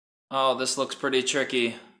Oh, this looks pretty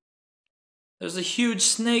tricky. There's a huge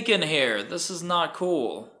snake in here. This is not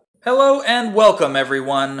cool. Hello and welcome,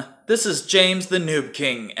 everyone. This is James the Noob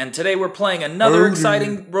King, and today we're playing another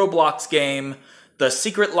exciting Roblox game, The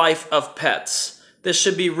Secret Life of Pets. This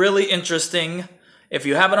should be really interesting. If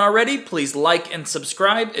you haven't already, please like and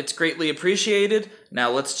subscribe. It's greatly appreciated.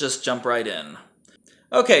 Now let's just jump right in.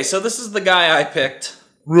 Okay, so this is the guy I picked.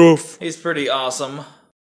 Rough. He's pretty awesome.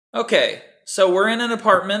 Okay, so we're in an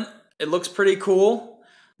apartment. It looks pretty cool.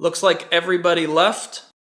 Looks like everybody left.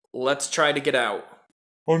 Let's try to get out.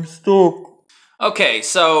 I'm stuck. Okay,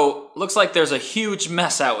 so looks like there's a huge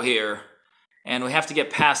mess out here. And we have to get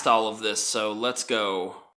past all of this, so let's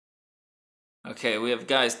go. Okay, we have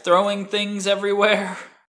guys throwing things everywhere.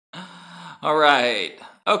 Alright.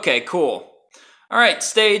 Okay, cool. Alright,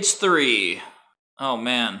 stage 3. Oh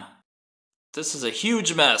man. This is a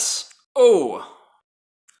huge mess. Oh!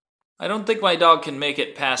 I don't think my dog can make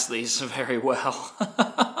it past these very well.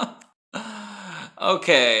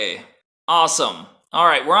 Okay. Awesome.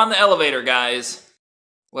 Alright, we're on the elevator, guys.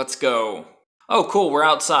 Let's go. Oh, cool, we're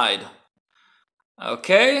outside.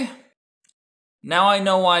 Okay. Now I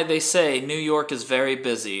know why they say New York is very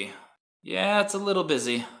busy. Yeah, it's a little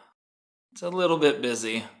busy. It's a little bit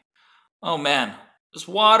busy. Oh man, there's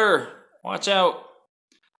water. Watch out.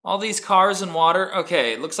 All these cars and water.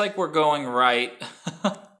 Okay, looks like we're going right.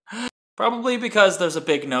 Probably because there's a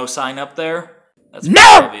big no sign up there. That's pretty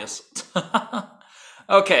obvious.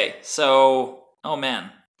 Okay, so... Oh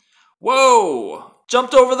man. Whoa!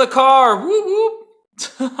 Jumped over the car! Whoop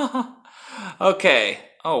whoop! Okay.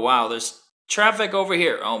 Oh wow, there's traffic over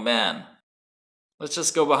here. Oh man. Let's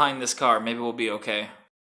just go behind this car. Maybe we'll be okay.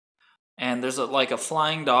 And there's like a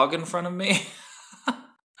flying dog in front of me.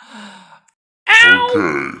 Ow!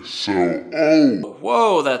 Okay, so,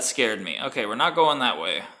 Whoa, that scared me. Okay, we're not going that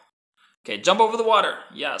way. Okay, jump over the water.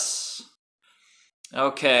 Yes.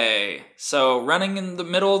 Okay, so running in the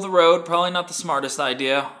middle of the road, probably not the smartest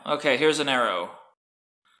idea. Okay, here's an arrow.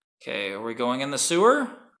 Okay, are we going in the sewer?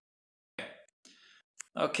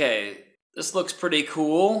 Okay, this looks pretty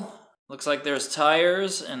cool. Looks like there's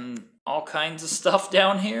tires and all kinds of stuff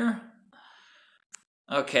down here.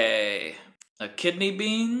 Okay, kidney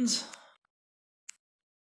beans.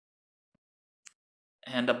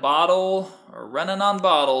 And a bottle. We're running on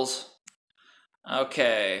bottles.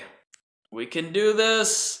 Okay. We can do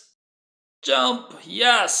this. Jump.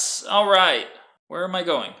 Yes. All right. Where am I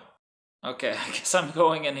going? Okay, I guess I'm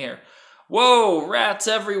going in here. Whoa, rats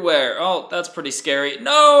everywhere. Oh, that's pretty scary.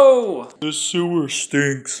 No! the sewer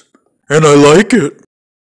stinks. And I like it.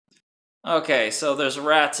 Okay, so there's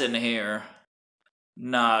rats in here.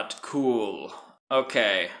 Not cool.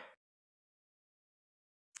 Okay.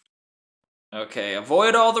 Okay,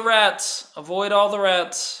 avoid all the rats. Avoid all the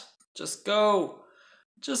rats. Just go.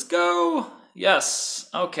 Just go. Yes.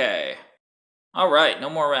 Okay. Alright, no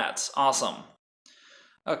more rats. Awesome.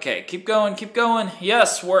 Okay, keep going, keep going.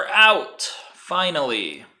 Yes, we're out.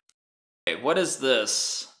 Finally. Okay, what is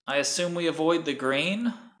this? I assume we avoid the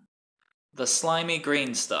green? The slimy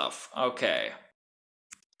green stuff. Okay.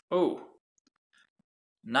 Ooh.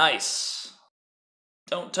 Nice.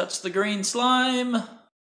 Don't touch the green slime.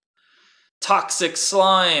 Toxic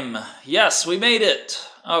slime. Yes, we made it.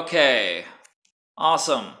 Okay.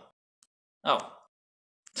 Awesome. Oh.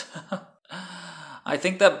 I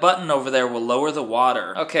think that button over there will lower the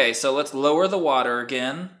water. Okay, so let's lower the water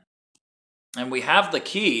again. And we have the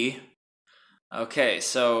key. Okay,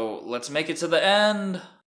 so let's make it to the end.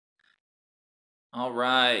 All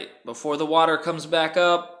right, before the water comes back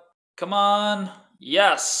up. Come on.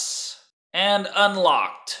 Yes. And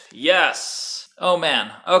unlocked. Yes. Oh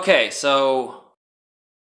man. Okay, so...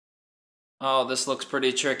 Oh, this looks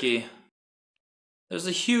pretty tricky. There's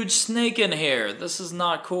a huge snake in here. This is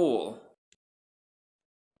not cool.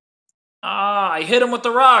 Ah, I hit him with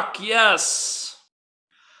the rock. Yes.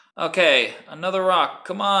 Okay, another rock.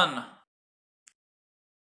 Come on.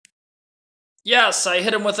 Yes, I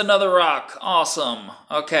hit him with another rock. Awesome.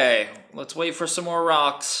 Okay, let's wait for some more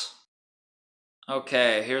rocks.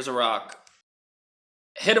 Okay, here's a rock.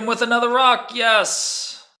 Hit him with another rock.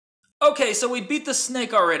 Yes. Okay, so we beat the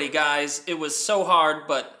snake already, guys. It was so hard,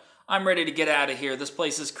 but I'm ready to get out of here. This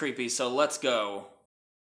place is creepy, so let's go.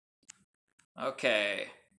 Okay.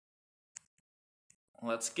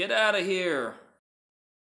 Let's get out of here.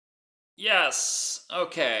 Yes.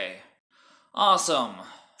 Okay. Awesome.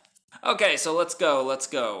 Okay, so let's go. Let's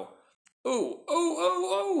go. Ooh. Oh, oh,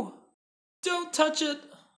 oh. Don't touch it.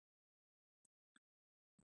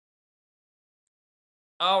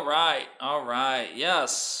 All right. All right.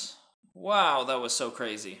 Yes. Wow, that was so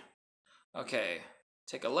crazy. Okay.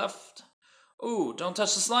 Take a left. Ooh, don't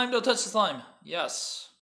touch the slime, don't touch the slime. Yes.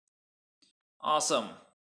 Awesome.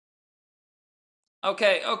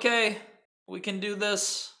 Okay, okay. We can do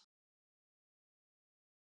this.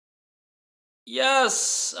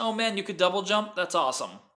 Yes! Oh man, you could double jump? That's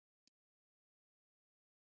awesome.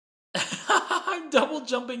 I'm double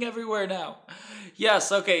jumping everywhere now.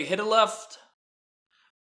 Yes, okay, hit a left.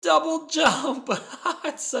 Double jump!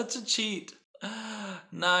 It's such a cheat.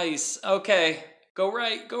 Nice. Okay, go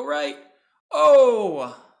right, go right.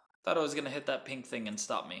 Oh! Thought I was gonna hit that pink thing and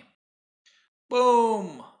stop me.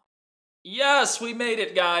 Boom! Yes, we made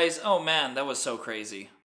it, guys. Oh man, that was so crazy.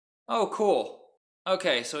 Oh, cool.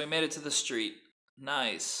 Okay, so we made it to the street.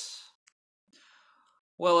 Nice.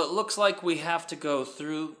 Well, it looks like we have to go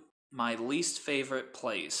through my least favorite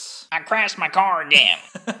place. I crashed my car again.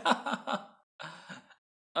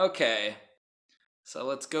 Okay, so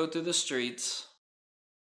let's go through the streets.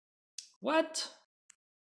 What?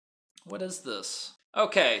 What is this?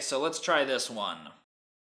 Okay, so let's try this one.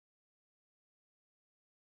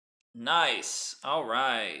 Nice. All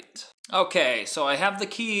right. Okay, so I have the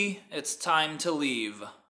key. It's time to leave.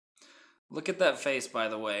 Look at that face, by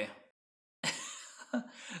the way.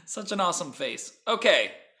 Such an awesome face.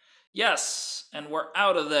 Okay. Yes, and we're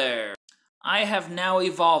out of there. I have now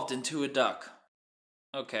evolved into a duck.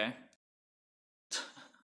 Okay.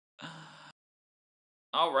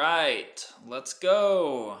 All right, let's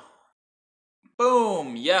go.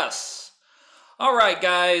 Boom, yes. All right,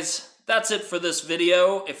 guys. That's it for this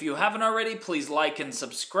video. If you haven't already, please like and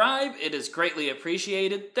subscribe. It is greatly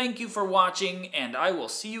appreciated. Thank you for watching, and I will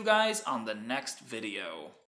see you guys on the next video.